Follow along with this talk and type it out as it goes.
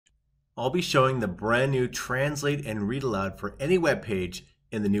I'll be showing the brand new Translate and Read Aloud for any web page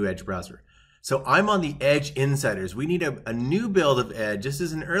in the new Edge browser. So I'm on the Edge Insiders. We need a new build of Edge. This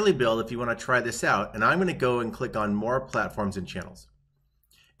is an early build if you want to try this out. And I'm going to go and click on More Platforms and Channels.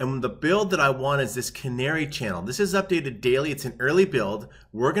 And the build that I want is this Canary channel. This is updated daily. It's an early build.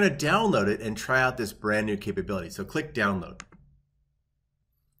 We're going to download it and try out this brand new capability. So click Download.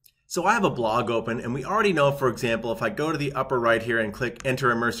 So I have a blog open, and we already know, for example, if I go to the upper right here and click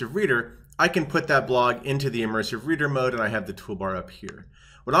Enter Immersive Reader, I can put that blog into the Immersive Reader mode, and I have the toolbar up here.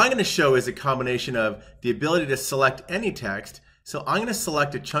 What I'm going to show is a combination of the ability to select any text. So I'm going to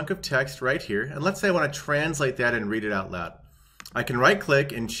select a chunk of text right here, and let's say I want to translate that and read it out loud. I can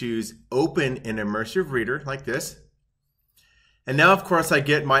right-click and choose Open in Immersive Reader, like this. And now, of course, I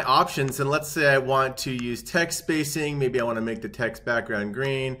get my options, and let's say I want to use text spacing. Maybe I want to make the text background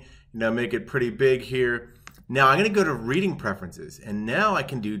green. Make it pretty big here. Now I'm going to go to reading preferences, and now I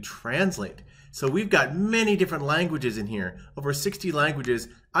can do translate. So we've got many different languages in here, over 60 languages.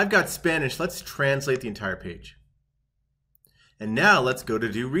 I've got Spanish. Let's translate the entire page. And now let's go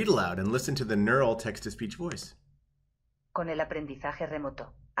to do Read Aloud and listen to the neural text-to-speech voice. Con el aprendizaje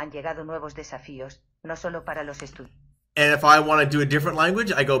remoto han llegado nuevos desafíos, no solo para los estudiantes. And if I want to do a different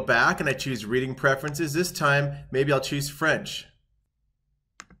language, I go back and I choose reading preferences. This time, maybe I'll choose French.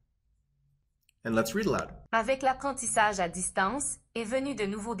 And let's read aloud. Avec l'apprentissage à distance est venu de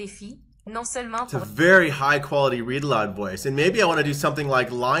nouveaux défis, non seulement It's a pour... very high quality read aloud voice. And maybe I want to do something like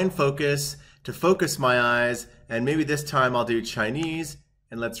line focus to focus my eyes. And maybe this time I'll do Chinese.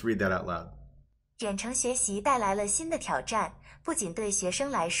 And let's read that out loud. 远程学习带来了新的挑战，不仅对学生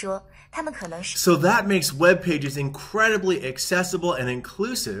来说，他们可能是 So that makes web pages incredibly accessible and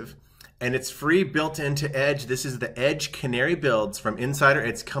inclusive. And it's free, built into Edge. This is the Edge Canary builds from Insider.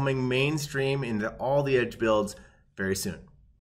 It's coming mainstream into all the Edge builds very soon.